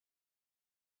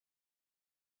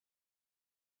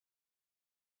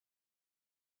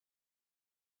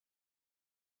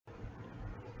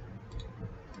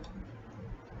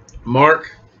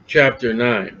Mark chapter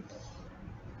 9. And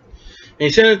he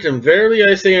said unto them, Verily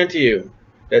I say unto you,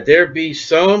 that there be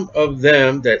some of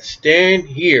them that stand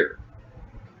here,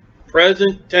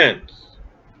 present tense,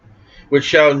 which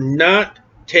shall not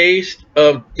taste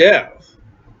of death,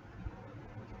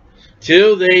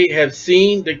 till they have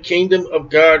seen the kingdom of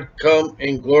God come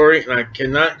in glory. And I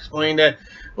cannot explain that.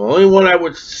 The only one I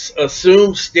would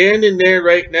assume standing there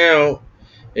right now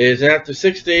is after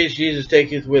 6 days Jesus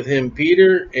taketh with him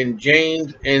Peter and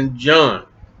James and John.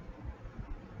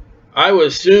 I would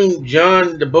assume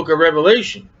John, the book of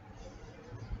Revelation.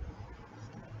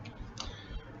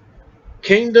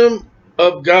 Kingdom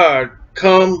of God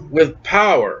come with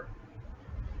power.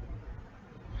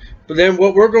 But then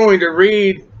what we're going to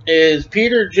read is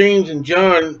Peter, James, and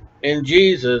John and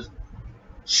Jesus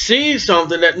see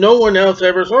something that no one else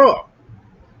ever saw.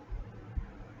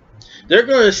 They're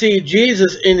going to see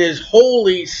Jesus in his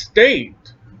holy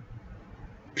state,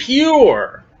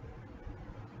 pure,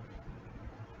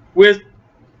 with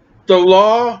the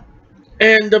law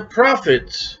and the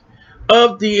prophets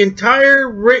of the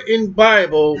entire written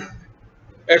Bible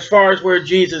as far as where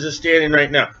Jesus is standing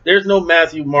right now. There's no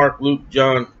Matthew, Mark, Luke,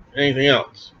 John, anything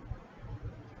else.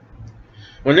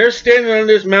 When they're standing on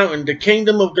this mountain, the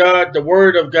kingdom of God, the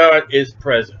word of God is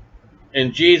present,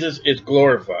 and Jesus is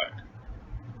glorified.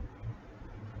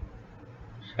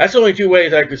 That's only two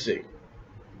ways I could see.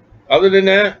 Other than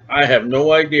that, I have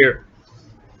no idea.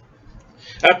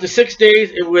 After 6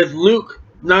 days, with Luke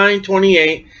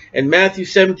 9:28 and Matthew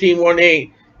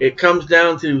 17:1-8, it comes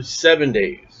down to 7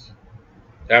 days.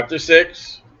 After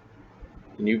 6,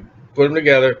 and you put them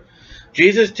together,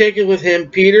 Jesus taketh with him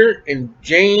Peter and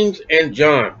James and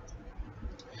John,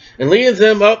 and leadeth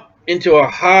them up into a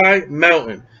high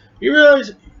mountain. You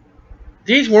realize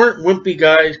these weren't wimpy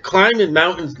guys climbing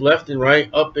mountains left and right,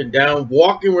 up and down,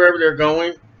 walking wherever they're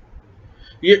going.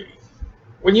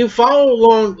 When you follow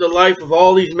along the life of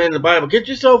all these men in the Bible, get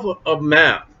yourself a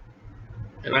map.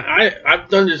 And I've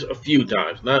done this a few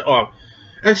times, not often,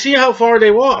 and see how far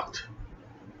they walked.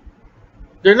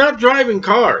 They're not driving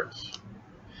cars.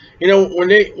 You know,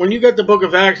 when you got the book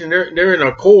of Acts and they're in a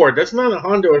Accord, that's not a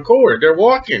Honda Accord. They're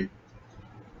walking.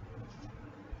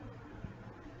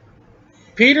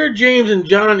 Peter, James, and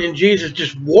John and Jesus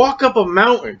just walk up a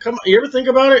mountain. Come on, you ever think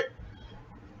about it?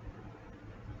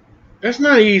 That's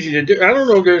not easy to do. I don't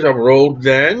know if there's a road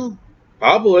then.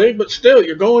 Probably, but still,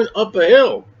 you're going up a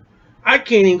hill. I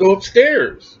can't even go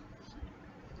upstairs.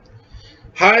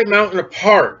 High mountain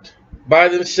apart by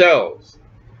themselves,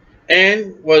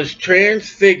 and was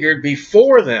transfigured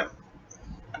before them.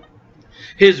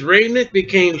 His raiment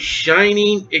became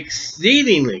shining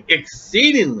exceedingly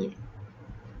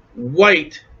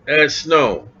white as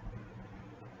snow.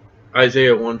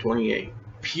 Isaiah 1:28.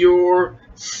 Pure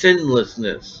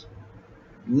sinlessness.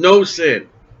 No sin.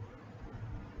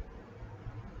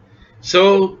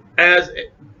 So as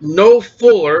no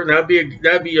fuller, that'd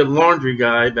be a laundry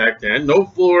guy back then, no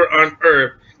fuller on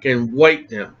earth can white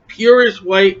them. Purest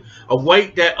white, a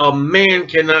white that a man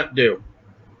cannot do.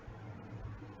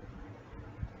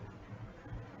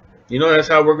 You know that's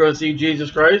how we're going to see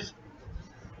Jesus Christ?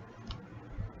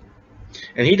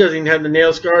 And he doesn't even have the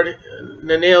nail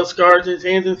scars in his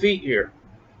hands and feet here.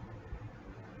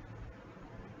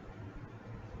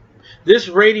 This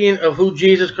radiant of who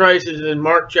Jesus Christ is in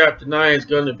Mark chapter 9 is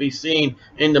going to be seen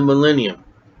in the millennium.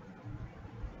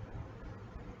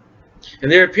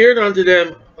 And there appeared unto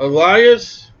them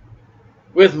Elias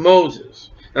with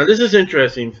Moses. Now this is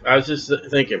interesting. I was just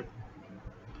thinking.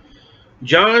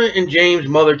 John and James'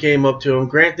 mother came up to him.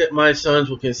 Grant that my sons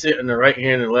can sit in the right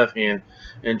hand and left hand.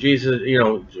 And Jesus, you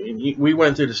know, we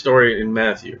went through the story in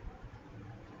Matthew.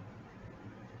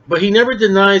 But he never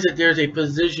denies that there's a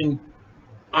position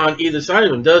on either side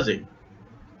of him, does he?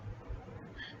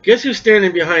 Guess who's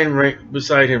standing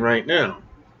beside him right now?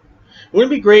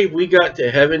 Wouldn't it be great if we got to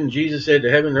heaven? Jesus said, "The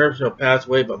heaven and earth shall pass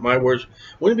away, but my words."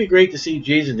 Wouldn't it be great to see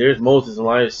Jesus? There's Moses and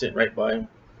Elias sitting right by him.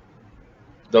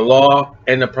 The law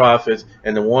and the prophets,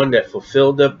 and the one that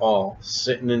fulfilled them all,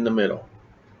 sitting in the middle.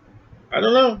 I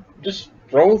don't know. Just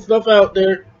throwing stuff out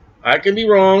there. I can be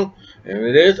wrong, and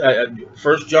it is.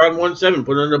 1 John 1:7,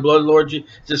 put on the blood of the Lord Jesus.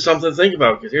 It's just something to think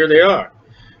about, because here they are.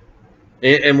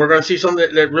 And we're going to see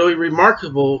something that really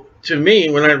remarkable to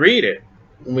me when I read it,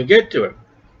 when we get to it.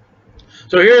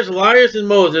 So here's Elias and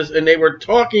Moses, and they were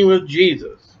talking with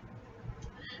Jesus.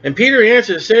 And Peter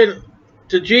answered, said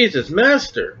to Jesus,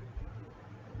 "Master."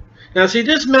 Now see,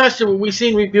 this master, we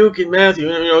seen rebuke in Matthew,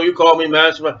 you know, you call me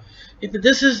master. But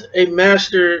this is a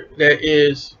master that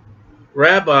is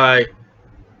rabbi.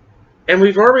 And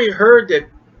we've already heard that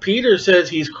Peter says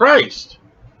he's Christ.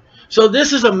 So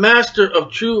this is a master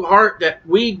of true heart that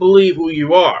we believe who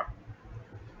you are.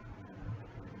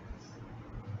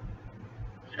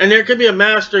 And there could be a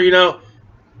master, you know,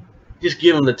 just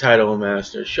give him the title of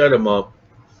master. Shut him up.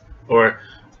 Or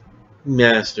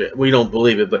master. We don't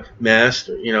believe it, but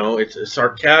master. You know, it's a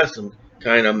sarcasm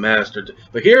kind of master.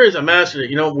 But here is a master that,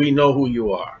 you know, we know who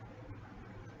you are.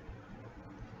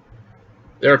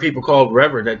 There are people called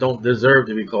reverend that don't deserve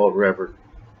to be called reverend.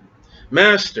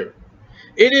 Master,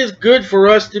 it is good for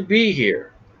us to be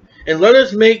here. And let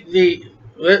us make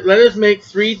let us make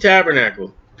 3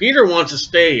 tabernacles. Peter wants to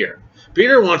stay here.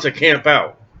 Peter wants to camp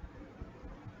out.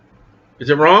 Is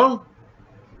it wrong?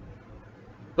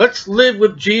 Let's live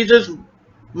with Jesus,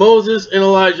 Moses, and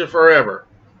Elijah forever.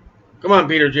 Come on,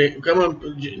 Peter, come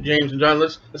on, James and John.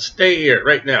 Let's stay here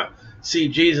right now. See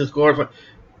Jesus glorified.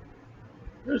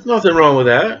 There's nothing wrong with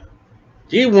that.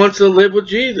 He wants to live with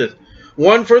Jesus.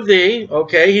 One for thee.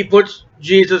 Okay, he puts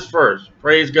Jesus first.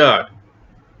 Praise God.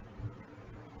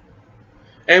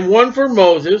 And one for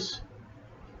Moses.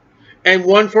 And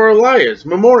one for Elias.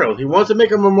 Memorial. He wants to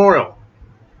make a memorial.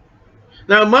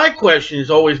 Now, my question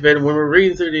has always been, when we're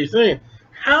reading through these things,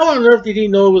 how on earth did he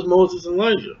know it was Moses and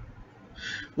Elijah?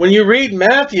 When you read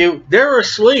Matthew, they're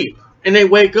asleep. And they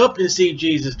wake up and see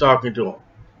Jesus talking to them.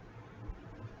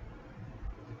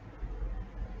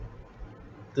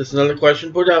 That's another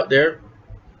question put out there.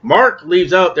 Mark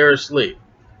leaves out they're asleep.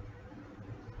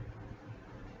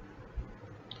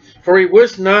 For he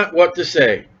wist not what to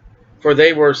say, for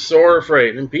they were sore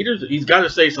afraid. And he's got to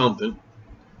say something.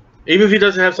 Even if he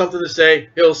doesn't have something to say,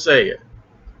 he'll say it.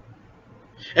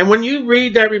 And when you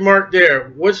read that remark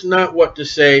there, wist not what to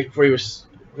say, for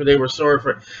they were sore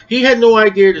afraid. He had no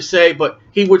idea to say, but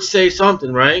he would say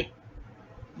something, right?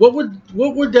 What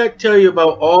would that tell you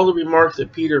about all the remarks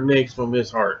that Peter makes from his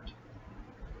heart?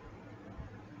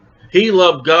 He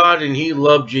loved God and he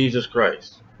loved Jesus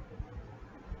Christ.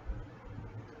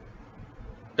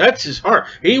 That's his heart.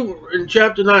 In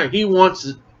chapter 9, he wants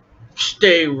to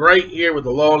stay right here with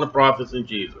the law and the prophets and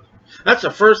Jesus. That's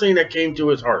the first thing that came to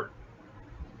his heart.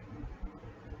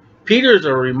 Peter's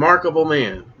a remarkable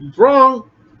man. He's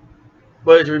wrong,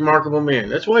 but he's a remarkable man.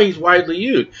 That's why he's widely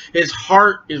used. His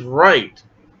heart is right.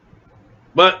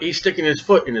 But he's sticking his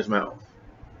foot in his mouth.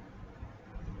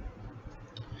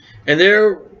 And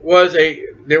there was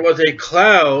a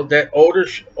cloud that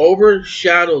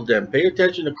overshadowed them. Pay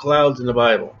attention to clouds in the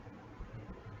Bible.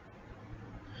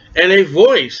 And a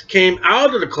voice came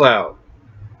out of the cloud.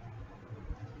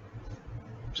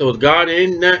 So was God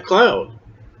in that cloud?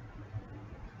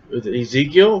 Was it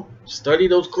Ezekiel? Study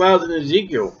those clouds in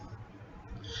Ezekiel.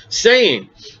 Saying,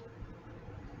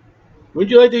 would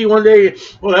you like to eat one day?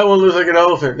 Well, that one looks like an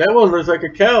elephant. That one looks like a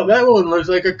cow. That one looks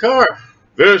like a car.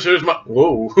 This is my...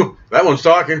 Whoa, that one's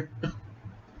talking.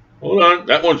 Hold on,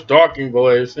 that one's talking,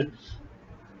 boys.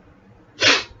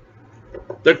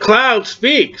 The cloud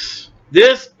speaks.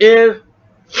 This is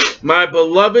my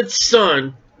beloved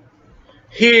son.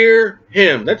 Hear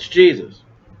him. That's Jesus.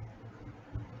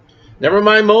 Never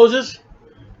mind Moses.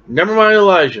 Never mind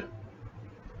Elijah.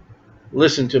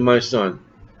 Listen to my son.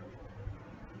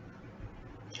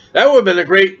 That would have been a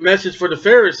great message for the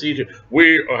Pharisees.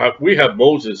 We have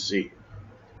Moses' seed.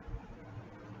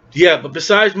 Yeah, but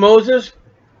besides Moses,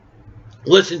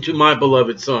 listen to my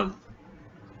beloved son.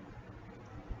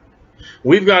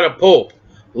 We've got a pope.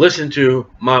 Listen to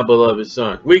my beloved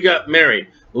son. We got Mary.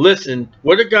 Listen.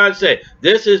 What did God say?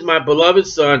 This is my beloved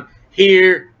son.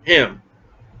 Hear him.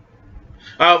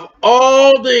 Of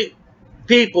all the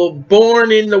people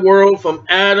born in the world, from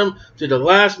Adam to the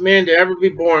last man to ever be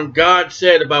born, God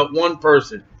said about one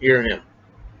person, hear him.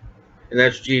 And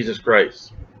that's Jesus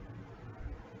Christ.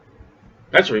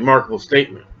 That's a remarkable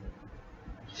statement.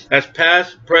 That's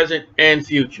past, present, and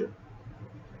future.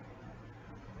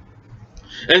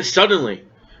 And suddenly,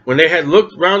 when they had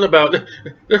looked round about,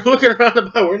 they're looking around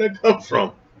about, where'd that come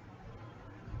from?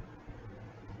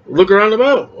 Look around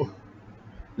about.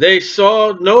 They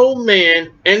saw no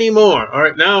man anymore. All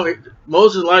right, now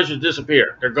Moses and Elijah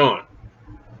disappear. They're gone.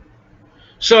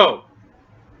 So,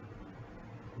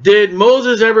 did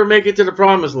Moses ever make it to the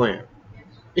promised land?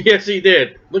 Yes, he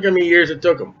did. Look how many years it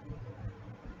took him.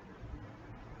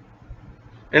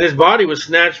 And his body was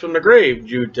snatched from the grave,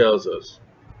 Jude tells us.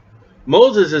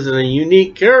 Moses is a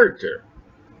unique character.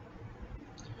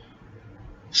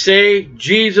 Say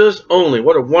Jesus only.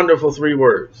 What a wonderful 3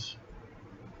 words.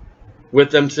 With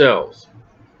themselves.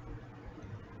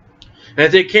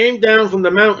 As they came down from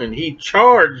the mountain, he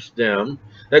charged them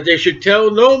that they should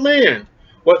tell no man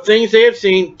what things they have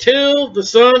seen till the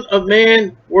Son of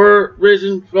Man were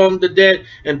risen from the dead.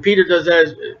 And Peter does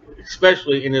that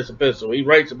especially in this epistle. He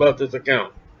writes about this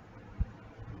account.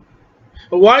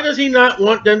 But why does he not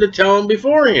want them to tell him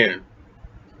beforehand?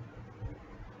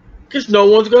 Because no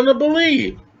one's going to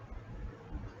believe.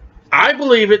 I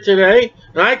believe it today,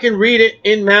 and I can read it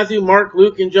in Matthew, Mark,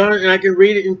 Luke, and John, and I can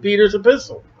read it in Peter's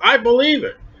epistle. I believe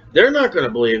it. They're not going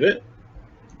to believe it.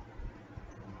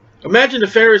 Imagine the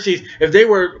Pharisees, if they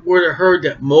would have heard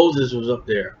that Moses was up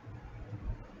there.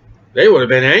 They would have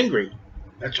been angry.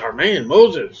 That's our man,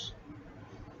 Moses.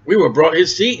 We were brought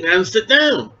his seat and had him sit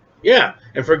down. Yeah,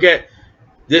 and forget,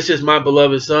 this is my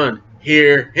beloved son.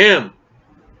 Hear him.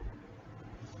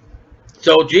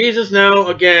 So Jesus now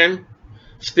again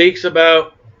speaks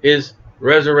about his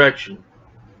resurrection.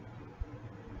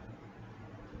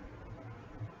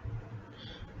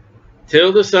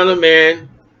 Till the Son of Man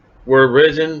were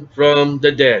risen from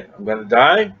the dead. I'm going to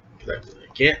die.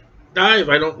 I can't die if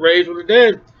I don't raise from the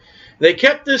dead. They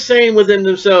kept this saying within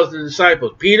themselves, the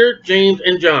disciples, Peter, James,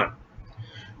 and John,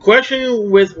 questioning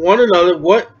with one another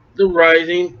what the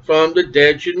rising from the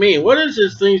dead should mean. What is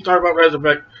this thing talking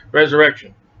about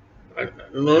resurrection? I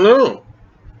don't know.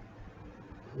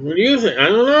 What do you think? I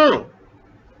don't know.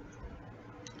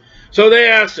 So they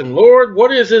asked him, Lord, what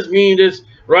does this mean, this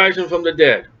rising from the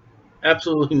dead?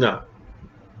 Absolutely not.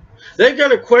 They've got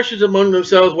to question among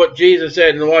themselves what Jesus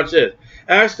said. And watch this.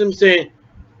 Asked him, saying,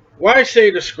 why say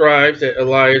the scribes that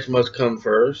Elias must come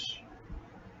first?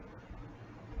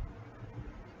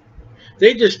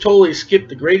 They just totally skipped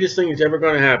the greatest thing that's ever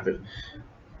going to happen.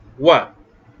 What?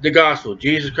 The gospel.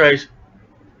 Jesus Christ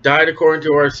died according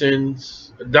to our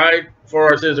sins, died for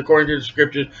our sins according to the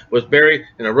scriptures, was buried,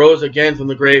 and arose again from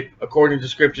the grave according to the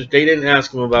scriptures. They didn't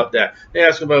ask him about that. They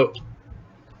asked him about,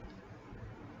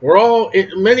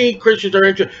 many Christians are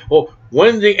interested, well,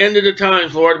 when the end of the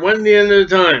times, Lord? When the end of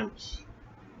the times?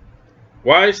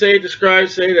 Why say the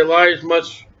scribes say that Elias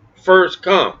must first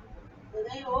come? Well,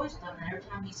 they always done that. Every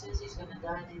time he says he's going to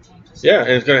die, they change the story. Yeah,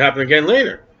 and it's going to happen again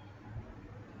later.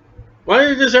 Why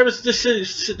did this ever just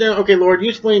sit down? Okay, Lord, you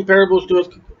explain parables to us.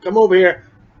 Come over here.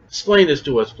 Explain this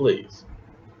to us, please.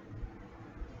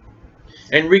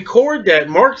 And record that.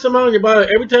 Mark some out in your Bible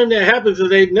every time that happens. So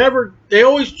they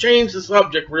always change the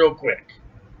subject real quick.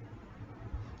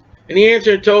 And he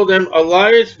answered and told them,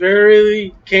 Elias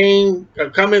verily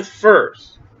cometh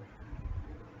first,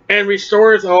 and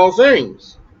restoreth all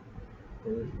things.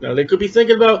 Now they could be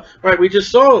thinking about, all right, we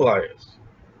just saw Elias.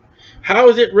 How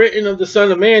is it written of the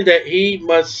Son of Man that he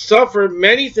must suffer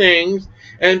many things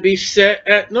and be set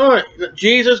at naught?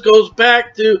 Jesus goes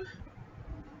back to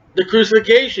the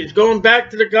crucifixion. He's going back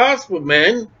to the gospel,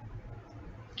 man.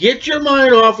 Get your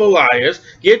mind off Elias.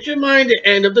 Get your mind to the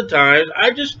end of the times. I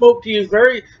just spoke to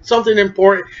you something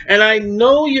important. And I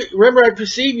know you, remember, I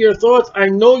perceive your thoughts. I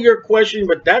know your question,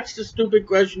 but that's the stupid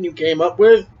question you came up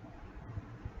with.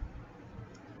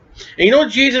 And you know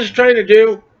what Jesus is trying to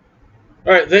do?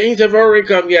 All right, things have already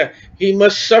come. Yeah, he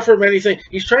must suffer many things.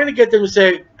 He's trying to get them to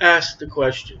say, ask the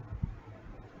question.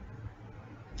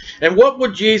 And what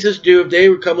would Jesus do if they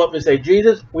would come up and say,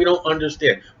 Jesus, we don't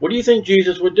understand? What do you think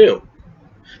Jesus would do?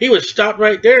 He would stop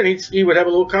right there and he would have a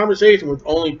little conversation with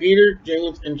only Peter,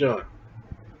 James, and John.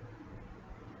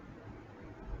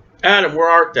 Adam, where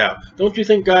art thou? Don't you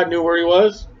think God knew where he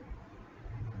was?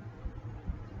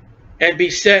 And be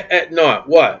set at naught.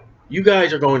 What? You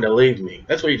guys are going to leave me.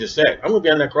 That's what he just said. I'm going to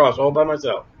be on that cross all by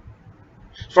myself.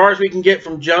 As far as we can get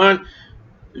from John,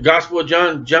 the Gospel of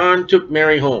John, John took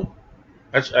Mary home.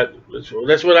 That's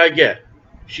what I get.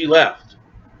 She left.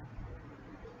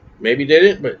 Maybe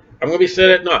didn't, but I'm going to be set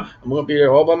at naught. I'm going to be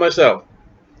there all by myself.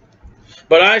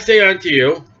 But I say unto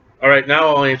you, all right, now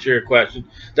I'll answer your question,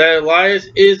 that Elias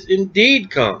is indeed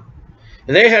come,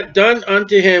 and they had done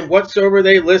unto him whatsoever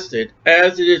they listed,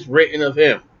 as it is written of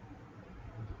him.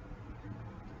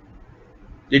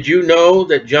 Did you know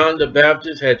that John the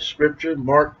Baptist had scripture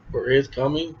marked for his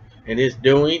coming and his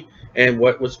doing and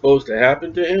what was supposed to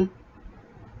happen to him?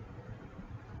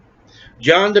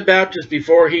 John the Baptist,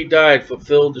 before he died,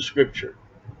 fulfilled the scripture.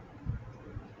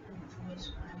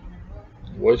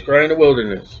 Voice crying in the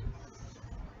wilderness.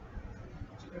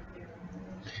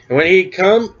 And when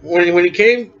he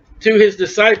came to his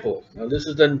disciples, now this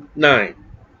is the 9.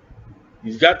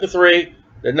 He's got the 3,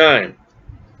 the 9.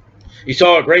 He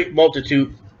saw a great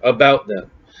multitude about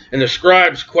them, and the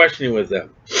scribes questioning with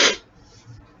them.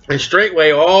 And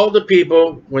straightway all the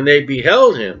people, when they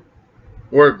beheld him,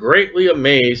 were greatly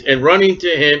amazed, and running to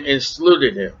him and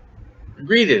saluted him,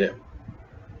 greeted him.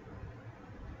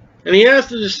 And he asked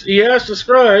the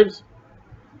scribes,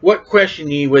 what question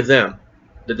ye with them?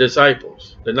 The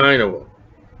disciples, the 9 of them.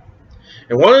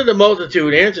 And one of the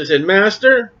multitude answered, said,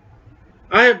 Master,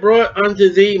 I have brought unto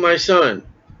thee my son,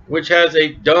 which has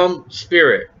a dumb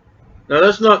spirit. Now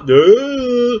that's not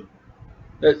duh.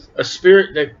 That's a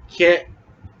spirit that can't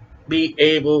be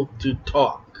able to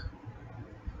talk.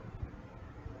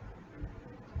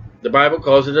 The Bible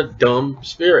calls it a dumb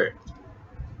spirit.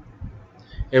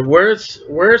 And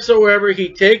wheresoever he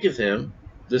taketh him,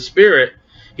 the spirit,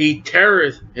 he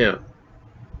teareth him.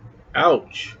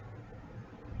 Ouch.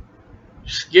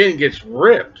 Skin gets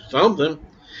ripped, something.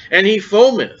 And he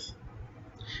foameth,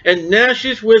 and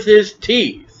gnasheth with his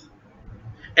teeth,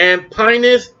 and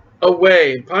pineth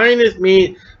away. Pineth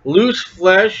means loose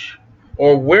flesh,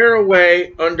 or wear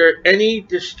away under any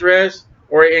distress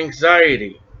or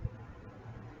anxiety.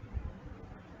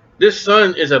 This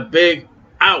son is a big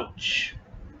ouch.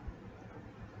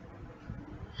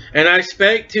 And I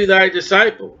spake to thy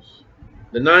disciples,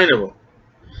 the 9 of them,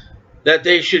 that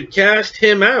they should cast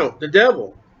him out, the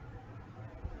devil.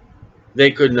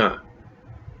 They could not.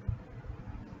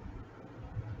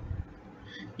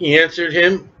 He answered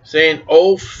him, saying,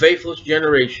 O faithless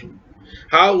generation,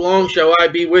 how long shall I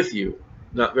be with you?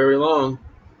 Not very long.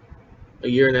 A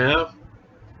year and a half.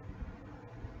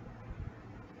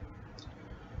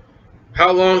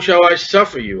 How long shall I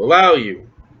suffer you, allow you?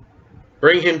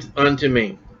 Bring him unto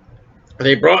me. And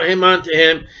they brought him unto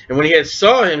him, and when he had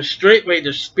saw him, straightway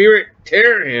the spirit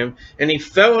tear him, and he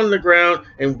fell on the ground,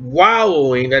 and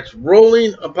wallowing, that's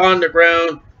rolling upon the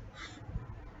ground,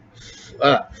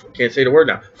 can't say the word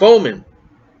now, foaming.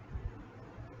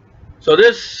 So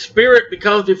this spirit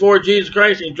becomes before Jesus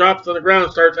Christ, and he drops on the ground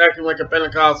and starts acting like a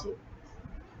Pentecostal.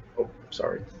 Oh,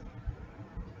 sorry.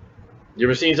 You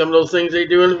ever seen some of those things they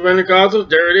do in the Pentecostals?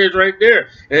 There it is right there.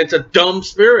 And it's a dumb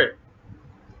spirit.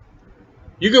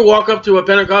 You could walk up to a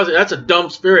Pentecostal, that's a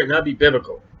dumb spirit, and that'd be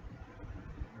biblical.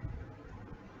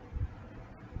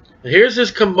 Here's this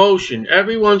commotion.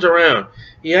 Everyone's around.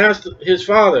 He asked his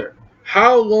father,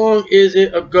 how long is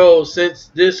it ago since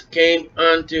this came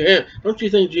unto him? Don't you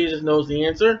think Jesus knows the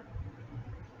answer?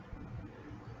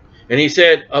 And he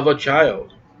said, of a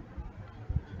child.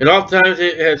 And oftentimes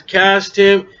it has cast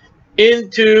him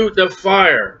into the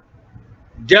fire.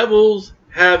 Devils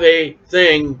have a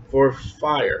thing for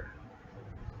fire.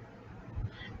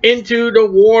 Into the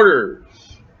waters.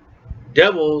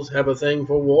 Devils have a thing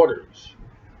for waters.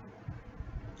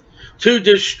 To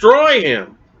destroy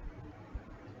him.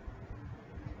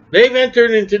 They've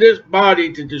entered into this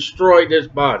body to destroy this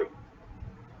body.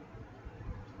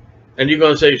 And you're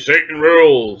going to say, Satan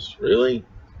rules. Really?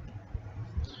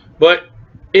 But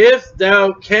if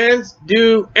thou canst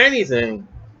do anything,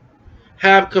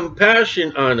 have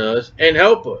compassion on us and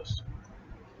help us.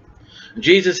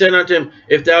 Jesus said unto him,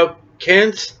 if thou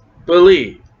canst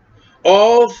believe,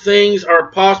 all things are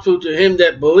possible to him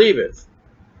that believeth.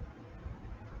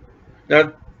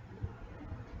 Now,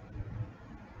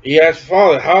 he asked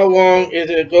Father, how long is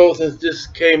it ago since this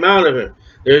came out of him?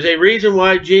 There's a reason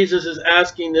why Jesus is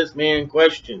asking this man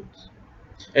questions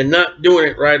and not doing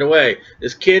it right away.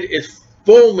 This kid is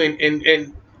foaming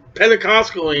and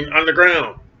Pentecostaling on the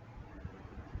ground.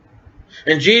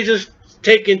 And Jesus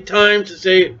taking time to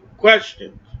say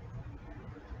questions.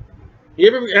 You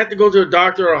ever have to go to a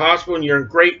doctor or a hospital and you're in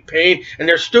great pain and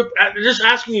they're just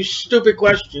asking you stupid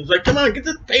questions? Like, come on, get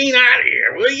this pain out of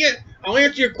here, will you? I'll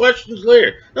answer your questions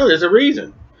later. No, there's a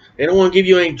reason. They don't want to give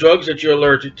you any drugs that you're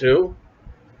allergic to.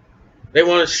 They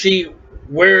want to see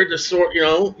where the sort, you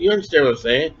understand what I'm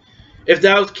saying. If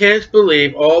thou canst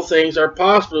believe, all things are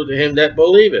possible to him that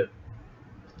believeth.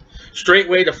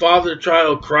 Straightway the father of the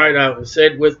child cried out and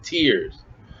said with tears,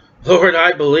 Lord,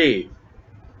 I believe.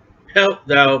 Help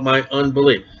thou my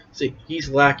unbelief. See, he's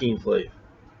lacking faith.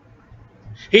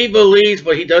 He believes,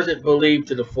 but he doesn't believe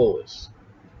to the fullest.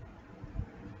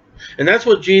 And that's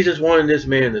what Jesus wanted this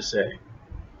man to say.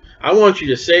 I want you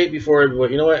to say before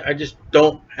everybody, you know what? I just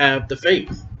don't have the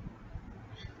faith.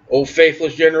 O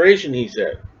faithless generation, he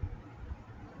said.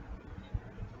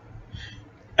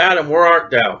 Adam, where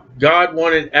art thou? God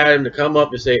wanted Adam to come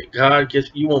up and say, God,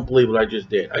 you won't believe what I just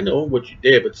did. I know what you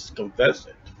did, but confess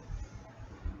it.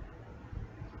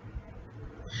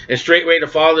 And straightway the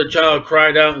father of the child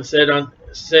cried out and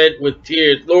said with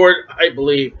tears, Lord, I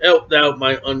believe. Help thou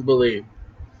my unbelief.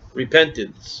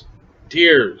 Repentance.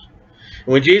 Tears. And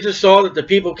when Jesus saw that the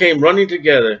people came running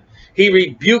together, he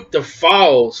rebuked the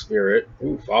foul spirit,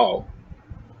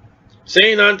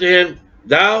 saying unto him,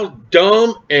 Thou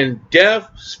dumb and deaf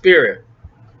spirit,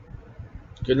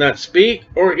 could not speak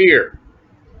or hear,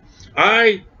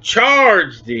 I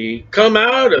charge thee, come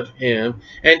out of him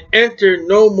and enter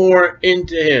no more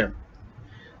into him.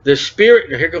 The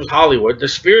spirit, here comes Hollywood, the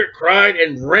spirit cried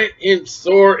and rent him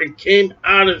sore and came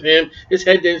out of him. His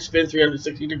head didn't spin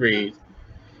 360 degrees.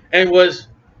 And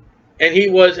he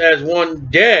was as one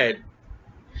dead,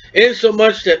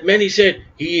 insomuch that many said,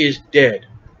 He is dead.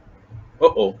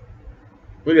 Uh-oh,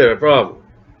 we got a problem.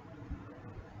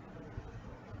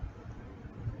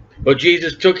 But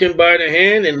Jesus took him by the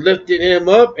hand and lifted him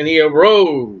up, and he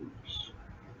arose.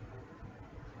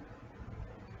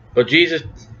 But Jesus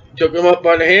took him up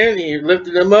by the hand, he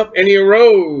lifted him up, and he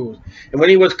arose. And when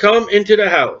he was come into the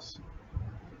house,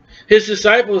 his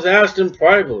disciples asked him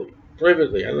privately, I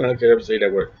don't know how I could ever say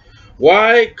that word,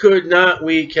 why could not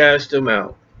we cast him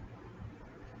out?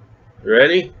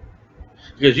 Ready?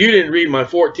 Because you didn't read my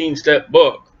 14-step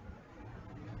book.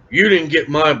 You didn't get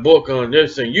my book on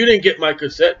this thing. You didn't get my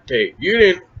cassette tape. You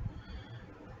didn't.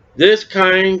 This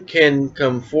kind can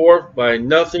come forth by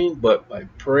nothing but by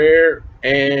prayer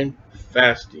and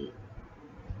fasting.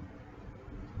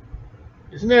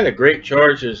 Isn't that a great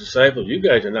charge to his disciples? You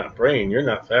guys are not praying. You're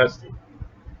not fasting.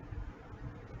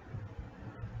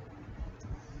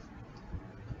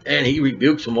 And he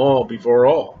rebukes them all before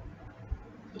all.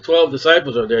 The 12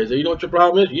 disciples are there. He said, you know what your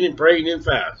problem is? You didn't pray, you didn't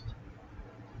fast.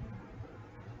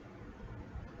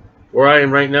 Where I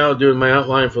am right now doing my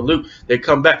outline for Luke, they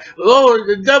come back. Oh,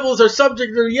 the devils are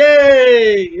subject to,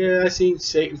 yay! Yeah, I seen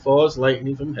Satan fall as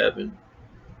lightning from heaven.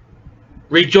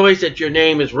 Rejoice that your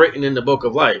name is written in the book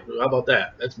of life. How about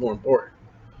that? That's more important.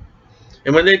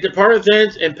 And when they departed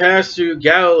thence and passed through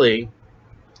Galilee,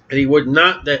 and he would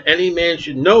not that any man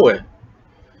should know it,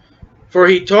 for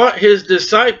he taught his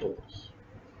disciples,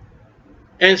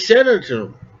 and said unto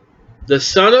them, the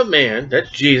Son of Man, that's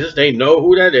Jesus, they know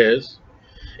who that is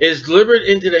delivered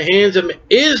into the hands of men,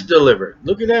 is delivered.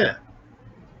 Look at that.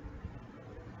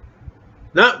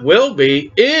 Not will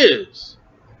be, is.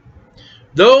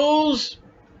 Those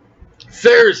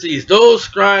Pharisees, those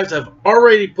scribes have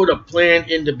already put a plan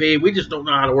into being. We just don't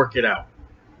know how to work it out.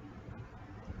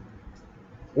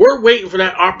 We're waiting for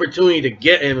that opportunity to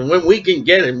get him, and when we can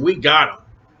get him, we got him.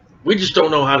 We just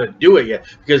don't know how to do it yet,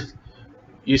 because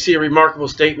you see a remarkable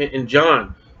statement in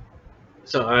John.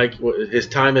 So his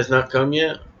time has not come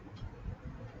yet.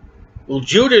 Well,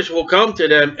 Judas will come to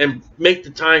them and make the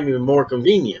time even more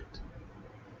convenient.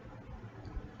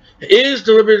 Is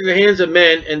delivered in the hands of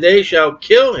men, and they shall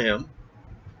kill him.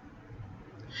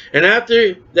 And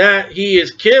after that he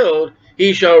is killed,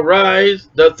 he shall rise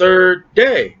the third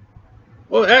day.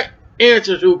 Well, that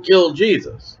answers who killed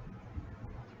Jesus.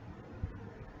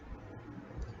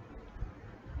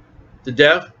 The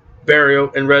death,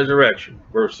 burial, and resurrection.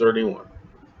 Verse 31.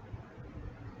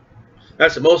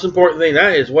 That's the most important thing.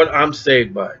 That is what I'm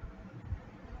saved by.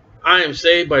 I am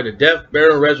saved by the death,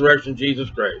 burial, and resurrection of Jesus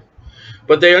Christ.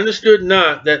 But they understood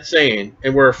not that saying,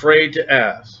 and were afraid to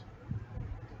ask.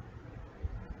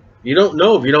 You don't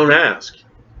know if you don't ask.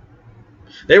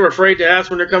 They were afraid to ask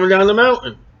when they're coming down the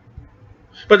mountain.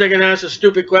 But they can ask a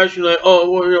stupid question like, oh,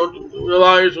 well, you know,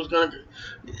 Elias was going to...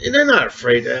 They're not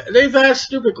afraid to ask. They've asked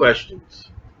stupid questions.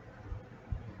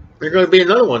 There's going to be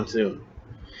another one soon.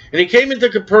 And he came into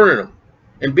Capernaum,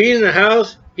 and being in the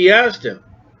house, he asked him,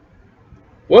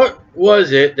 what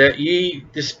was it that ye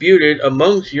disputed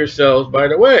amongst yourselves by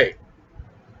the way?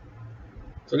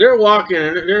 So they're walking,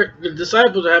 and the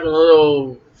disciples are having a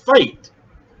little fight.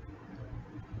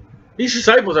 These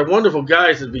disciples are wonderful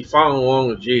guys to be following along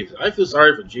with Jesus. I feel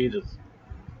sorry for Jesus.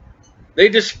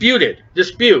 They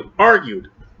argued.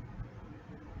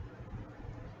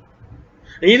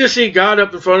 And you just see God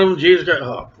up in front of them, Jesus goes,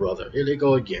 oh, brother, here they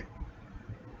go again.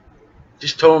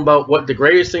 Just told them about what the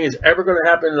greatest thing is ever going to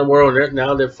happen in the world, and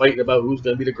now they're fighting about who's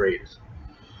going to be the greatest.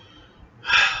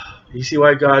 You see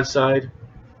why God sighed?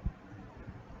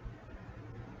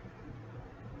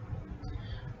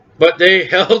 But they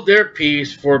held their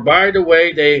peace, for by the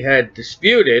way they had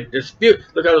disputed,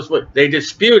 look how this works, they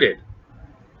disputed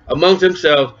amongst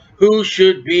themselves who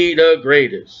should be the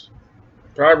greatest.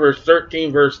 Proverbs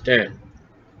 13, verse 10.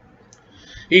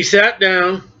 He sat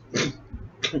down.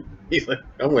 He's like,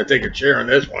 I'm going to take a chair on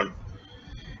this one.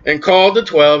 And called the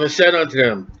 12 and said unto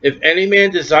them, if any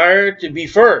man desire to be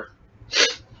first,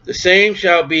 the same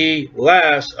shall be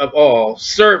last of all,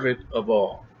 servant of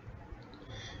all.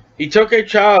 He took a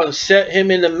child and set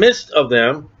him in the midst of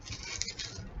them.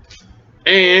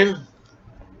 And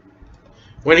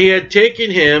when he had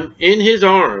taken him in his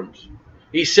arms,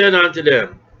 he said unto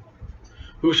them,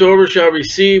 whosoever shall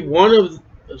receive one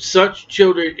of such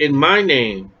children in my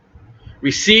name,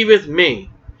 receiveth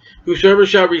me. Whosoever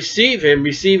shall receive him,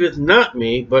 receiveth not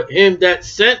me, but him that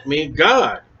sent me,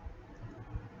 God.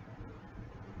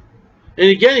 And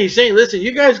again, he's saying, listen,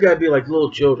 you guys got to be like little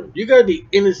children. You got to be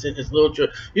innocent as little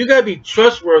children. You got to be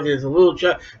trustworthy as a little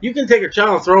child. You can take a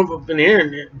child and throw him up in the air,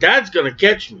 and Dad's going to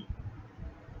catch me.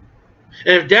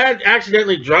 And if Dad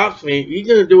accidentally drops me, he's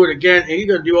going to do it again, and he's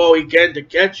going to do all he can to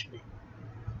catch me.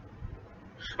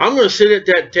 I'm going to sit at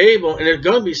that table, and there's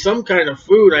going to be some kind of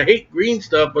food. I hate green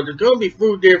stuff, but there's going to be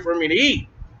food there for me to eat.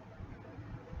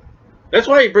 That's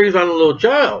why he brings on a little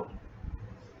child.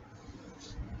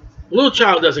 A little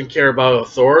child doesn't care about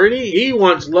authority. He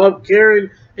wants love,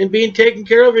 care, and being taken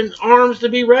care of, and arms to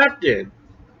be wrapped in.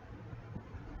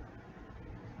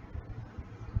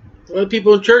 A lot of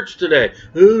people in church today,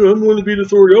 oh, I want to be the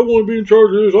authority. I want to be in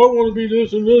charge of this. I want to be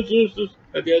this and this, this.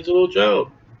 Okay, that's a little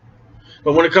child.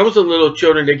 But when it comes to little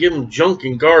children, they give them junk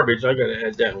and garbage. I got to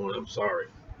add that one. I'm sorry.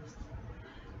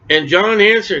 And John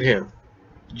answered him.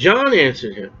 John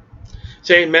answered him,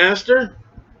 saying, Master,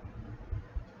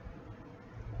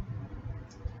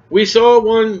 we saw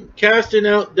one casting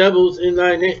out devils in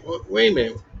thy name. Wait a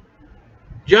minute.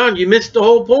 John, you missed the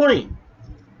whole point.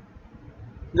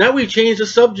 Now we change the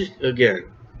subject again.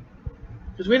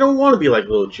 Because we don't want to be like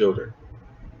little children.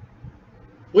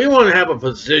 We want to have a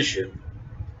position.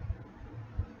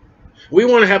 We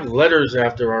want to have letters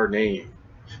after our name.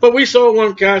 But we saw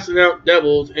one casting out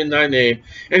devils in thy name,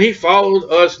 and he followed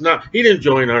us not. He didn't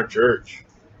join our church.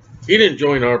 He didn't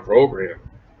join our program.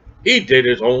 He did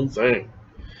his own thing.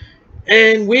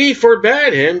 And we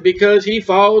forbade him because he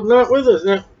followed not with us.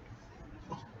 Now,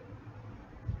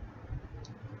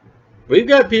 we've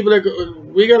got people that,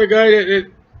 we got a guy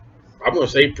that I'm going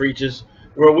to say preaches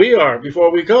where we are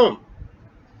before we come.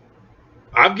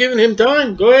 I've given him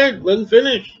time. Go ahead, let him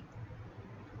finish.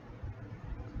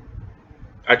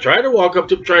 I try to walk up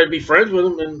to him, try to be friends with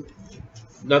him, and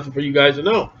nothing for you guys to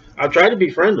know. I try to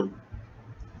befriend him.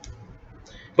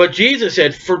 But Jesus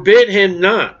said, forbid him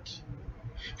not.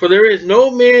 For there is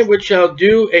no man which shall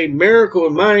do a miracle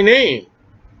in my name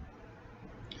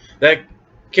that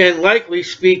can likely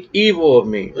speak evil of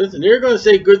me. Listen, they're going to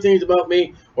say good things about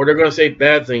me, or they're going to say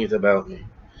bad things about me.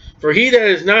 For he that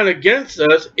is not against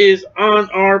us is on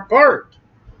our part.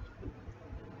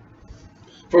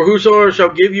 For whosoever shall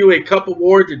give you a cup of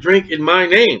water to drink in my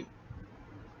name,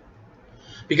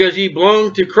 because ye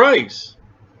belong to Christ,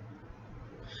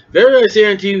 verily I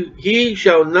say unto you, he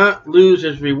shall not lose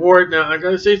his reward. Now, I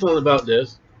got to say something about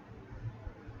this,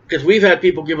 because we've had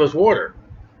people give us water.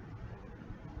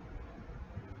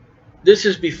 This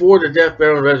is before the death,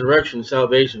 burial, and resurrection and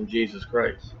salvation of Jesus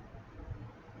Christ.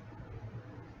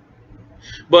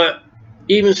 But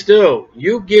even still,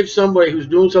 you give somebody who's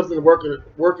doing something to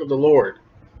work of the Lord.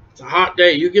 It's a hot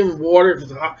day. You give them water. If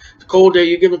it's a cold day,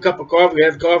 you give them a cup of coffee. We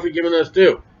have coffee given us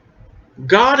too.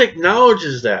 God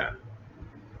acknowledges that.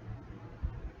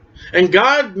 And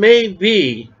God may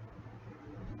be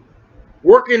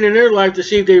working in their life to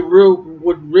see if they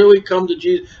would really come to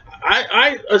Jesus.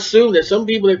 I assume that some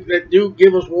people that do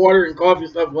give us water and coffee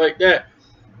and stuff like that,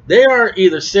 they are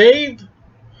either saved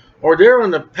or they're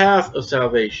on the path of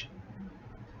salvation.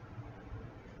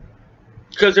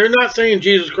 Because they're not saying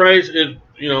Jesus Christ is,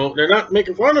 you know, they're not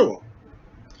making fun of him.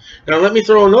 Now let me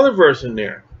throw another verse in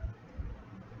there.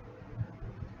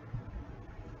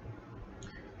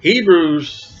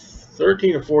 Hebrews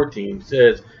 13 or 14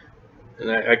 says,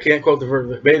 and I can't quote the verse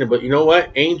verbatim, but you know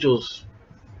what? Angels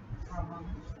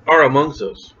are amongst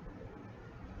us.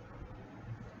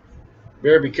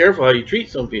 Better be careful how you treat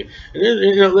some people. And then,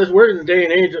 you know, we're in the day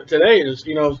and age of today, and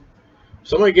you know,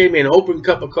 somebody gave me an open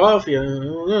cup of coffee, I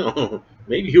don't know.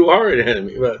 Maybe you are an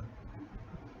enemy, but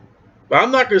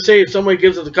I'm not going to say if somebody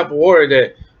gives us a cup of water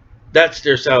that that's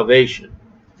their salvation.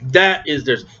 That is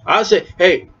theirs. I'll say,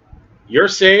 hey, you're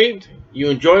saved, you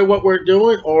enjoy what we're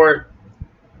doing, or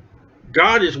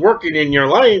God is working in your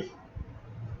life.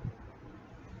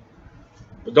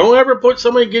 But don't ever put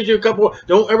somebody gives you a cup of water,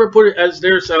 don't ever put it as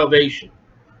their salvation.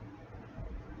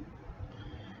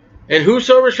 And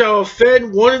whosoever shall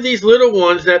offend one of these little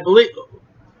ones that believe.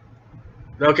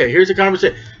 Okay, here's the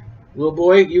conversation. Little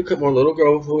boy, you come on, little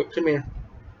girl, come here.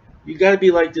 You got to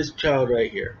be like this child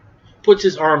right here. Puts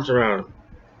his arms around him.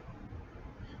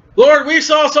 Lord, we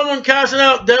saw someone casting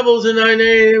out devils in thy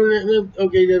name.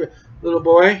 Okay, little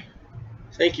boy.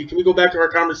 Thank you. Can we go back to our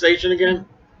conversation again?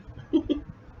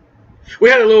 We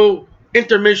had a little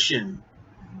intermission.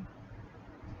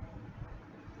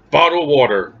 Bottled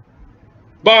water.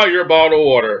 Buy your bottled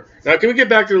water. Now, can we get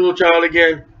back to the little child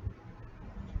again?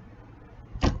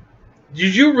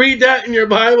 Did you read that in your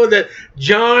Bible that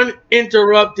John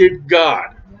interrupted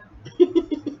God?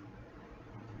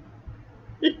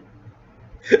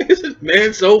 Isn't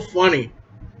man so funny?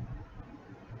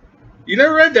 You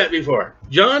never read that before.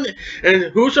 John, and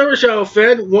whosoever shall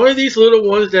offend one of these little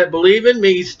ones that believe in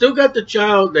me, he's still got the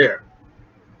child there.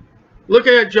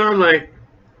 Looking at John like,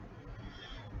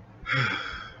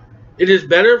 it is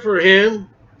better for him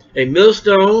a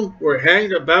millstone were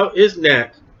hanged about his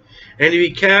neck, and to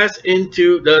be cast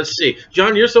into the sea.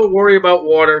 John, you're so worried about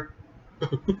water.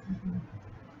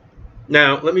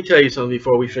 Now, let me tell you something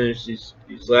before we finish these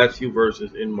last few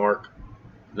verses in Mark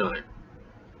 9.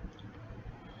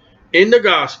 In the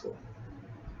gospel,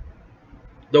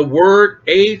 the word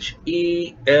H-E-L-L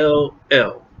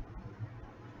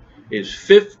is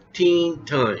 15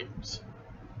 times.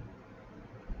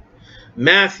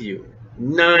 Matthew,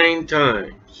 9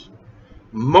 times.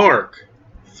 Mark,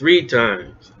 3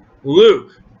 times.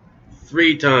 Luke,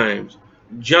 3 times.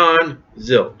 John,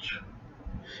 zilch.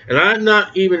 And I'm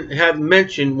not even have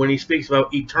mentioned when he speaks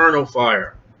about eternal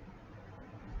fire,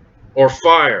 or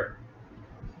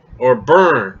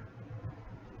burn,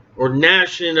 or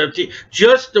gnashing of teeth.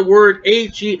 Just the word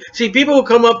H-E. See, people will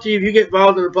come up to you if you get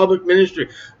involved in the public ministry.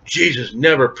 Jesus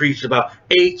never preached about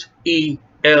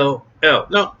H-E-L-L.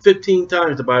 No, 15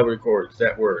 times the Bible records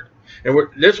that word. And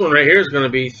this one right here is going to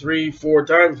be 3-4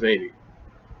 times maybe.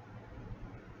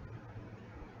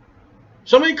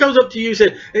 Somebody comes up to you and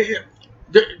says, hey,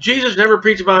 Jesus never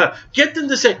preached about it. Get them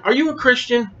to say, are you a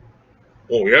Christian?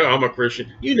 Oh, yeah, I'm a Christian.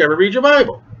 You never read your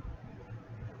Bible.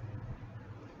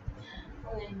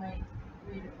 Well, they might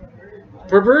read a perverted Bible.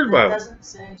 Perverted Bible. Doesn't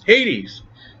say. Hades.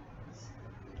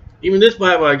 Even this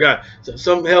Bible I got,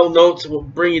 some hell notes will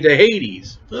bring you to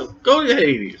Hades. Well, go to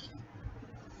Hades.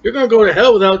 You're going to go to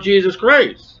hell without Jesus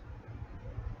Christ.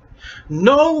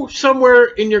 Know somewhere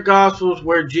in your Gospels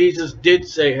where Jesus did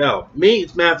say hell. Me,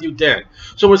 it's Matthew 10.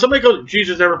 So when somebody goes,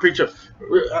 Jesus never preached,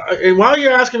 and while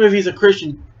you're asking him if he's a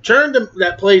Christian, turn to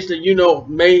that place that you know,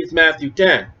 it's Matthew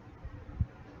 10.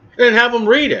 And have them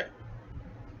read it.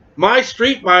 My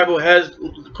street Bible has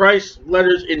Christ's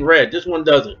letters in red. This one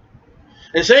doesn't.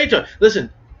 And say to him,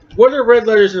 listen, what are red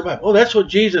letters in the Bible? Oh, that's what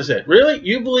Jesus said. Really?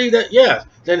 You believe that? Yes.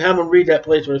 Then have them read that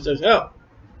place where it says hell.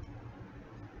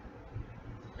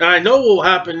 And I know what will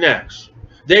happen next.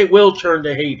 They will turn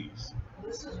to Hades.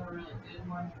 This is a really good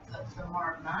one, the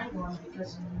Mark 9 one,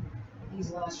 because in these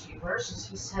last few verses,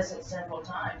 he says it several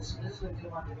times. So this is a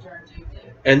good one to turn to,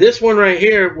 too. And this one right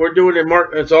here, we're doing in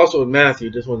Mark. It's also in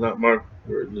Matthew. This one's not Mark.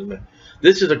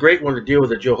 This is a great one to deal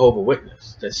with a Jehovah's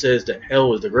Witness that says that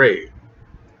hell is the grave.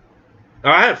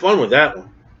 Now, I had fun with that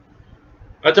one.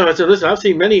 I told him, I said, listen, I've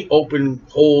seen many open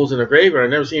holes in a graveyard.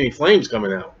 I've never seen any flames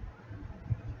coming out.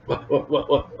 What?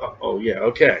 Oh, yeah,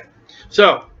 okay.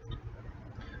 So,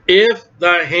 if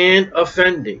thy hand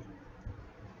offend thee,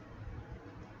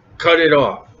 cut it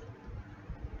off.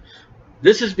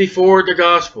 This is before the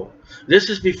gospel. This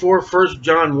is before 1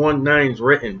 John 1:9 is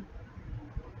written.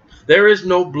 There is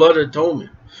no blood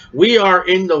atonement. We are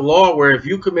in the law where if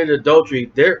you commit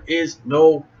adultery, there is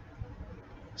no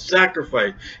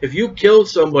sacrifice. If you killed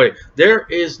somebody, there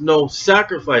is no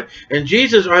sacrifice. And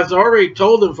Jesus has already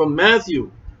told them from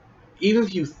Matthew, even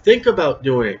if you think about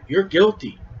doing it, you're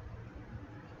guilty.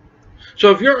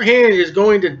 So if your hand is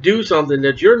going to do something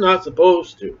that you're not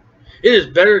supposed to, it is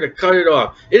better to cut it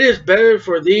off. It is better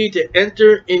for thee to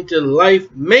enter into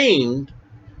life maimed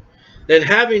than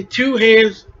having 2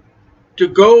 hands to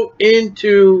go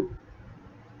into...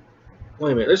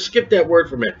 Wait a minute, let's skip that word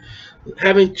for a minute.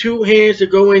 Having 2 hands to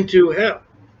go into hell.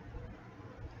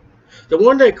 The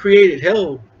one that created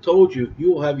hell told you,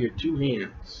 you will have your 2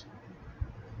 hands.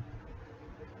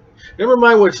 Never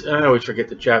mind what's... I always forget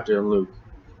the chapter in Luke.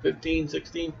 15,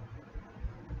 16?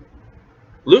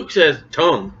 Luke says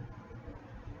tongue,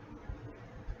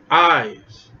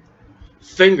 eyes,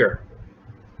 finger.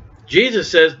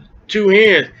 Jesus says 2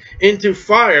 hands into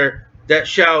fire that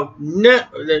shall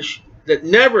that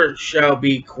never shall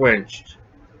be quenched.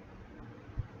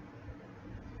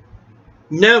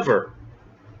 Never.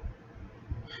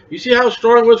 You see how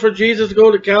strong it was for Jesus to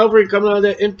go to Calvary and come out of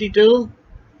that empty tomb?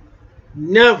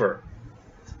 Never.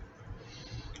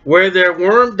 Where their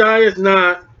worm dieth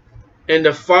not, and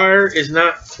the fire is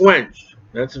not quenched.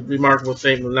 That's a remarkable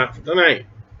statement, not for tonight.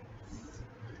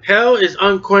 Hell is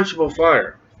unquenchable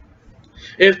fire.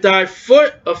 If thy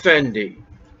foot offend thee.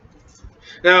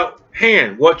 Now,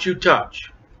 hand, what you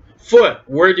touch. Foot,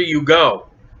 where do you go?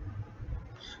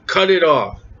 Cut it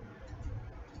off.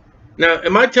 Now,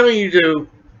 am I telling you to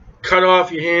cut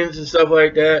off your hands and stuff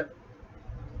like that?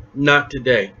 Not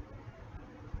today.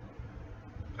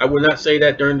 I would not say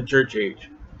that during the church age.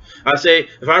 I say,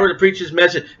 if I were to preach this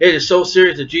message, it is so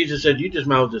serious that Jesus said, you just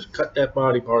might as well just cut that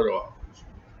body part off.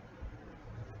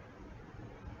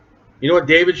 You know what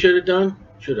David should have done?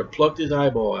 Should have plucked his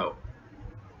eyeball out.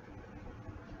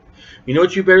 You know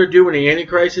what you better do when the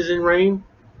Antichrist is in reign?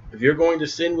 If you're going to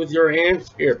sin with your hands,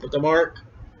 here, put the mark.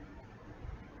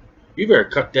 You better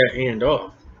cut that hand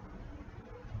off.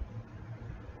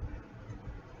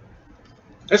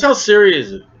 That's how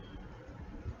serious it is.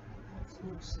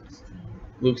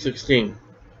 Luke 16.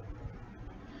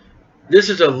 This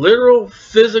is a literal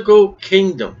physical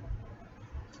kingdom.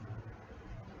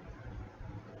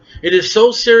 It is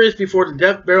so serious before the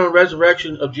death, burial, and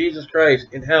resurrection of Jesus Christ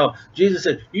in hell. Jesus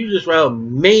said, you just rather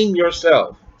maim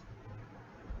yourself.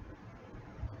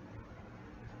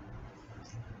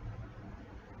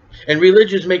 And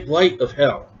religions make light of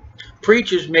hell.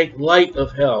 Preachers make light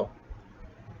of hell.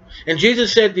 And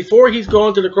Jesus said before he's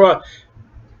gone to the cross,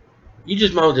 you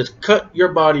just might just cut your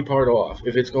body part off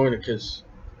if it's going to, because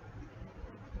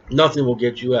nothing will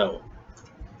get you out.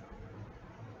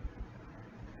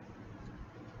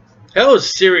 Hell is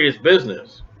serious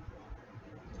business.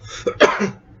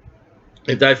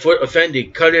 If thy foot offend thee,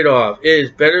 cut it off. It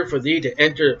is better for thee to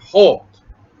enter halt.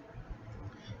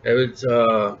 If it's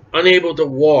unable to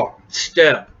walk,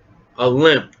 step, a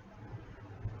limp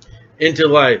into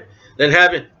life, than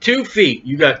having 2 feet.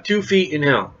 You got 2 feet in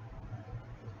hell.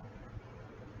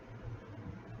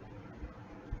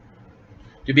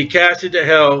 To be cast into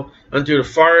hell unto the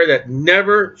fire that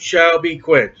never shall be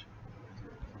quenched.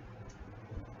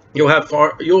 You'll have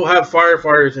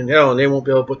firefighters in hell, and they won't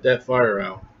be able to put that fire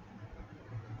out.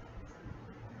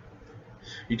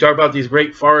 You talk about these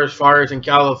great forest fires in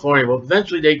California. Well,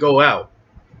 eventually they go out.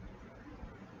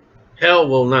 Hell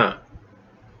will not.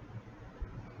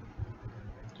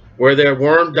 Where their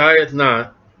worm dieth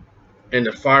not, and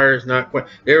the fire is not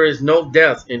quenched. There is no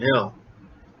death in hell.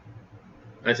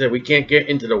 I said we can't get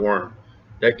into the worm.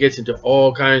 That gets into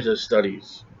all kinds of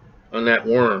studies on that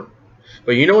worm.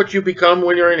 But you know what you become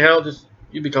when you're in hell?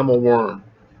 You become a worm.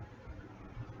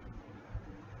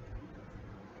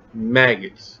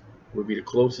 Maggots would be the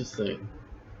closest thing.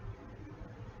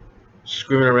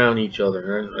 Screaming around each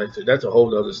other. I said that's a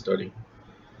whole other study.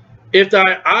 If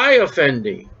thy eye offend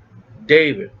thee,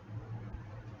 David.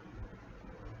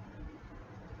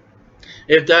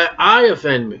 If thy eye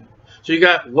offend me. So you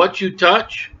got what you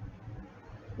touch,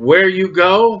 where you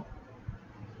go,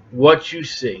 what you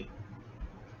see.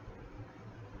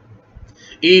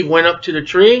 Eve went up to the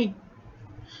tree.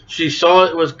 She saw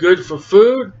it was good for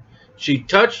food. She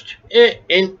touched it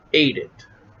and ate it.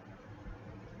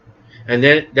 And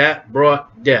then that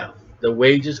brought death. The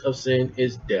wages of sin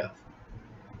is death.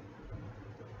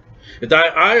 If thy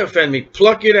eye offend me,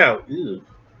 pluck it out. Ew.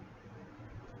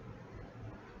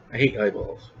 I hate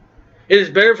eyeballs. It is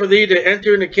better for thee to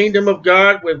enter in the kingdom of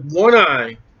God with 1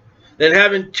 eye than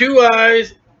having 2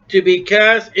 eyes to be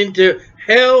cast into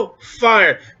hell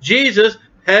fire. Jesus,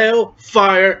 hell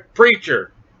fire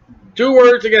preacher. 2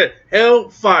 words together. Hell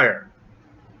fire.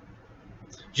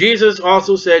 Jesus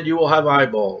also said you will have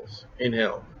eyeballs in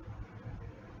hell.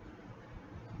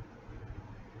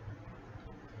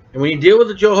 And when you deal with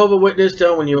the Jehovah's Witness,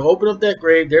 tell them when you open up that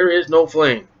grave, there is no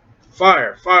flame.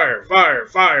 Fire, fire, fire,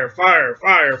 fire, fire,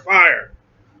 fire, fire.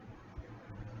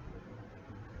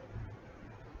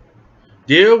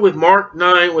 Deal with Mark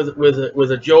 9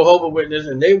 with a Jehovah's Witness,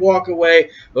 and they walk away.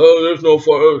 Oh, there's no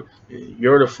fire.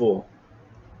 You're the fool.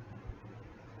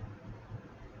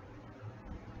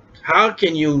 How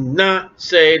can you not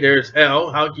say there's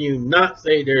hell? How can you not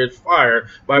say there's fire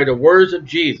by the words of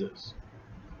Jesus?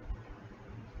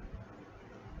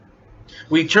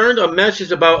 We turned a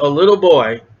message about a little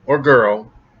boy or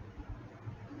girl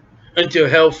into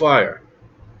hellfire.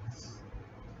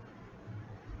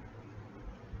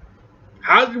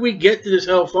 How did we get to this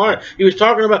hellfire? He was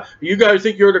talking about, you guys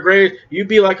think you're the greatest. You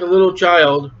be like a little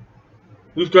child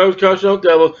who's casting out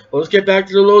devils. Well, let's get back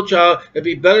to the little child. It'd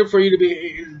be better for you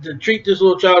to treat this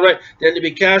little child right than to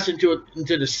be cast into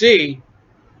the sea,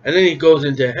 and then he goes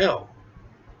into hell.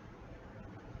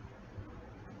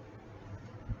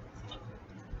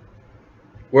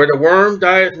 Where the worm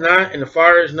dieth not and the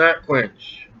fire is not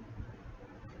quenched.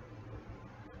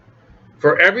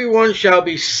 For everyone shall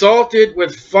be salted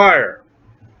with fire.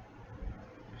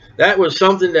 That was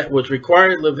something that was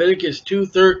required in Leviticus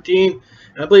 2:13.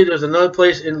 I believe there's another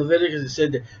place in Leviticus that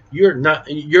said that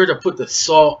you're to put the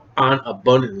salt on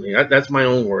abundantly. That's my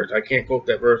own words. I can't quote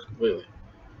that verse completely.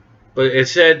 But it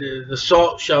said the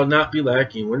salt shall not be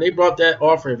lacking. When they brought that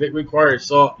offering, if it required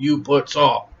salt, you put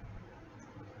salt.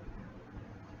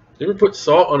 You ever put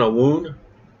salt on a wound?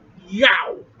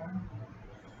 Yow!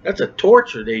 That's a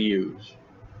torture they use.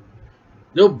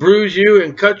 They'll bruise you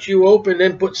and cut you open,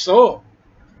 then put salt.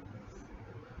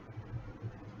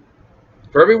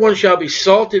 For everyone shall be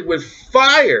salted with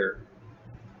fire,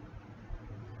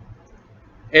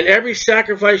 and every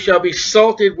sacrifice shall be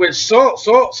salted with salt,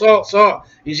 salt, salt, salt.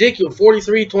 Ezekiel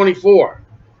 43:24.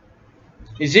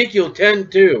 Ezekiel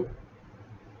 10:2.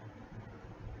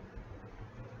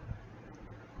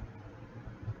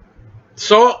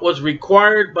 Salt was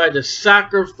required by the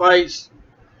sacrifice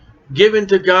given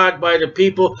to God by the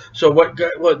people. So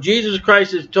what Jesus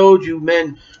Christ has told you,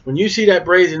 men, when you see that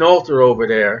brazen altar over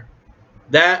there,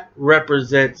 that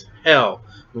represents hell.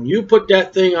 When you put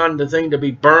that thing on the thing to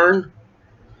be burned,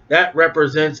 that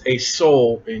represents a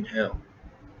soul in hell.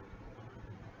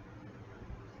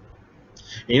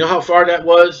 And you know how far that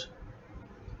was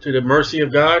to the mercy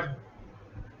of God?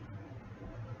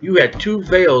 You had two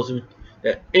veils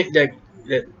that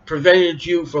prevented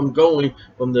you from going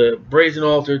from the brazen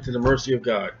altar to the mercy of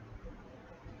God.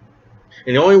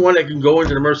 And the only one that can go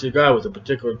into the mercy of God was a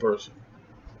particular person.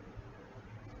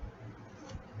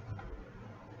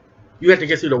 You have to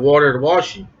get through the water of the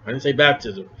washing. I didn't say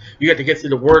baptism. You have to get through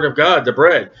the word of God, the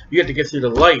bread. You have to get through the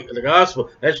light of the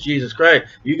gospel. That's Jesus Christ.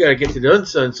 You got to get to the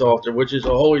incense altar, which is the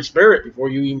Holy Spirit, before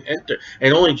you even enter.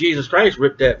 And only Jesus Christ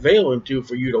ripped that veil in two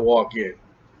for you to walk in.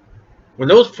 When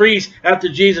those priests, after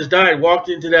Jesus died, walked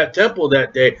into that temple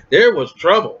that day, there was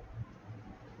trouble.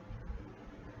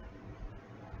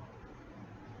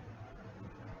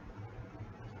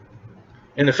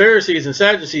 And the Pharisees and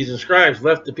Sadducees and scribes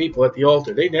left the people at the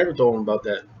altar. They never told them about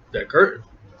that curtain,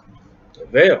 the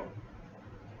veil.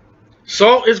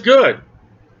 Salt is good.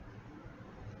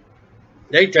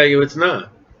 They tell you it's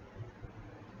not.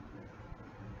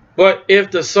 But if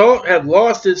the salt had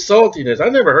lost its saltiness, I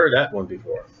never heard that one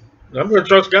before. I'm going to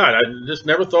trust God. I just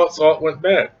never thought salt went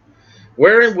bad.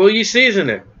 Wherein will ye season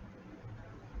it?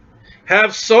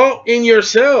 Have salt in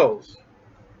yourselves,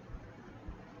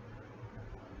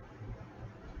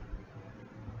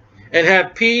 and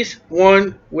have peace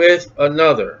one with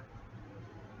another.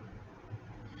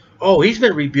 Oh, he's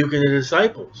been rebuking the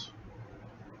disciples.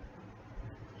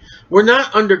 We're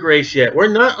not under grace yet. We're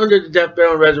not under the death,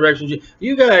 burial, and resurrection.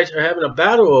 You guys are having a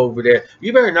battle over there.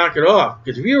 You better knock it off.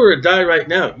 Because if you were to die right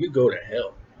now, you go to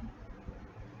hell.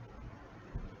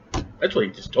 That's what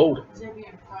he just told them. They're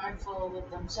being prideful with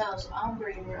themselves. I'm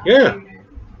greater. Yeah.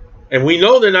 And we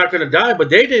know they're not going to die, but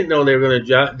they didn't know they were going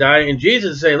to die. And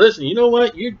Jesus is saying, listen, you know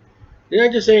what? Did I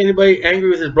just say anybody angry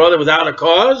with his brother without a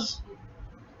cause?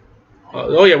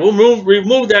 Oh yeah, we'll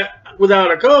remove that without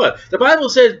a cause. The Bible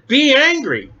says, be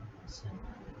angry.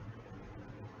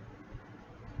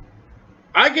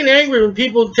 I get angry when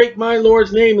people take my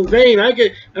Lord's name in vain. I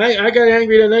got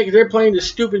angry that night because they're playing the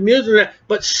stupid music.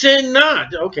 But sin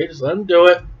not. Okay, just let them do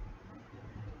it.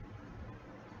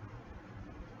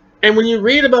 And when you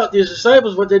read about these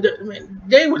disciples, what they did, I mean,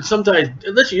 they would sometimes,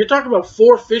 listen, you're talking about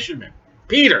 4 fishermen.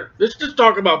 Peter. Let's just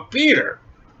talk about Peter.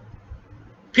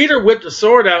 Peter whipped a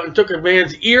sword out and took a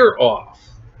man's ear off.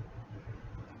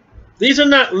 These are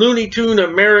not Looney Tune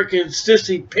American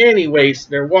sissy panty waists.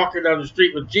 They're walking down the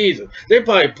street with Jesus. They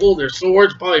probably pulled their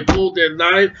swords, probably pulled their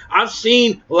knives. I've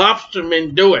seen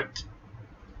lobstermen do it.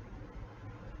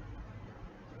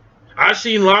 I've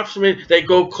seen lobstermen, they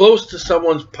go close to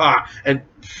someone's pot. And,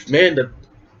 man,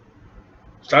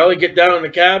 silently get down in the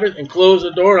cabin and close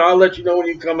the door, and I'll let you know when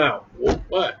you come out.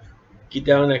 What? Get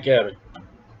down in that cabin.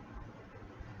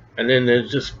 And then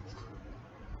there's just...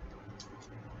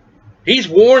 He's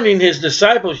warning his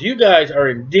disciples, you guys are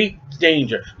in deep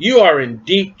danger. You are in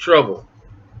deep trouble.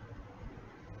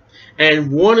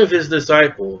 And one of his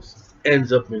disciples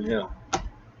ends up in hell.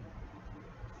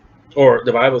 Or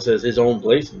the Bible says his own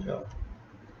place in hell.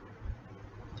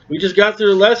 We just got through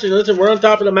the lesson. Listen, we're on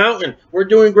top of the mountain. We're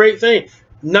doing great things.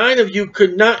 9 of you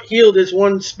could not heal this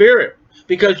one spirit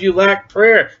because you lack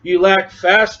prayer. You lack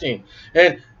fasting.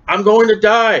 And I'm going to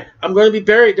die. I'm going to be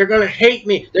buried. They're going to hate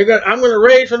me. I'm going to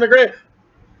raise from the grave.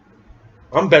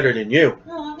 I'm better than you.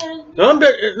 No, I'm better than you. No, I'm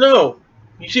better. No.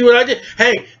 You see what I did?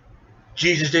 Hey,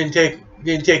 Jesus didn't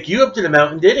take you up to the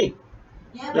mountain, did he?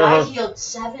 Yeah, but I healed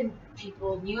 7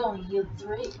 people and you only healed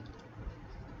 3.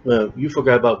 Well, you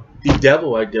forgot about the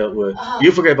devil I dealt with. Oh.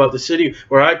 You forgot about the city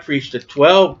where I preached to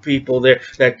 12 people there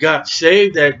that got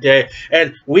saved that day.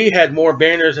 And we had more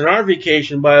banners in our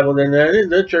vacation Bible than that.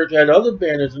 And the church had other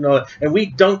banners and all that. And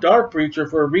we dunked our preacher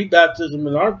for a rebaptism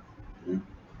in our...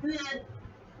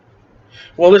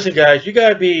 Well, listen, guys, you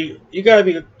gotta be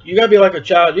like a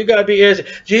child. You gotta be innocent.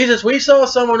 Jesus, we saw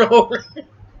someone over.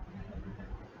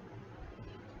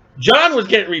 John was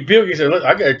getting rebuked. He said, look,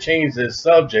 I gotta change this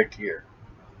subject here.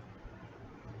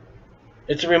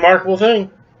 It's a remarkable thing.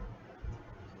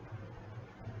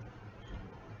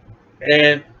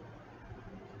 And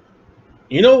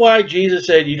you know why Jesus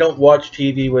said you don't watch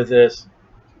TV with this?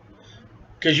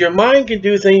 Because your mind can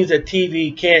do things that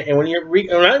TV can't. And when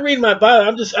I read my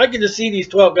Bible, I can just see these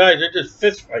 12 guys. They're just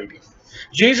fist fighting.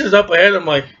 Jesus up ahead. I'm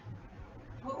like,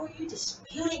 what were you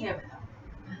disputing about?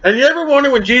 And you ever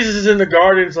wonder when Jesus is in the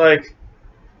garden, it's like,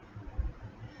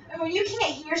 I mean, you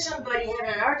can't hear somebody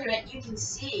having an argument. You can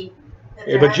see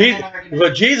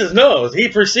But Jesus knows. He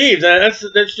perceives.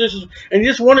 That's just. And you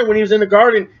just wonder when he was in the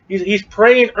garden, he's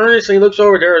praying earnestly. He looks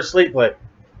over there asleep, like.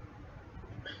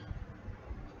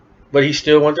 But he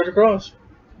still went to the cross.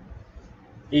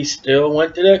 He still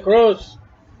went to that cross.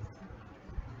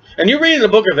 And you read in the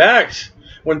book of Acts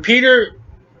when Peter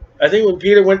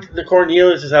went to the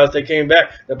Cornelius' house, they came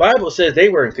back. The Bible says they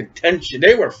were in contention.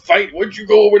 They were fighting. What'd you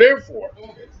go over there for?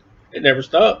 It never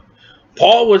stopped.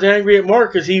 Paul was angry at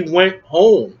Mark because he went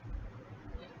home.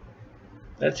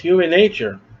 That's human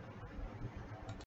nature.